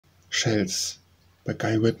Shells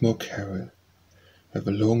by Wetmore Carryl. Where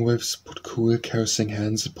the long waves put cool, caressing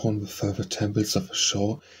hands upon the further temples of the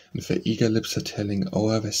shore, and their eager lips are telling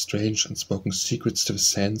o'er their strange, unspoken secrets to the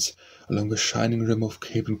sands, along the shining rim of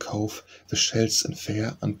cape and cove, the shells in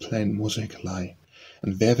fair, unplanned mosaic lie.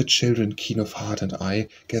 And there the children, keen of heart and eye,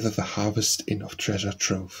 gather the harvest in of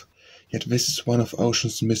treasure-trove. Yet this is one of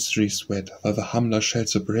ocean's mysteries where, while the humbler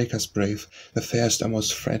shells of breakers brave, the fairest are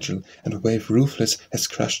most fragile, and the wave ruthless has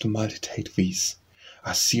crushed the mutilated these.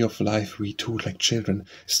 A sea of life, we too, like children,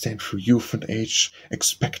 stand through youth and age,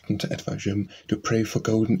 expectant at thy rim, to pray for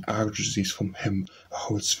golden argosies from him who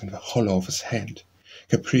holds in the hollow of his hand.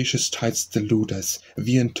 Capricious tides delude us,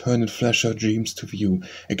 veer and turn in flash our dreams to view,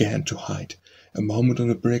 again to hide. A moment on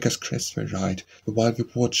the breaker's crest we ride, the while we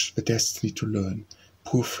watch the destiny to learn.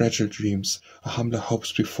 Poor fragile dreams, our humbler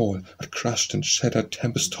hopes befall, but crushed and shattered,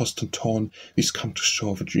 tempest-tossed and torn, these come to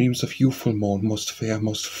shore, the dreams of youthful morn, most fair,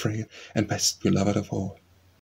 most frail, and best beloved of all.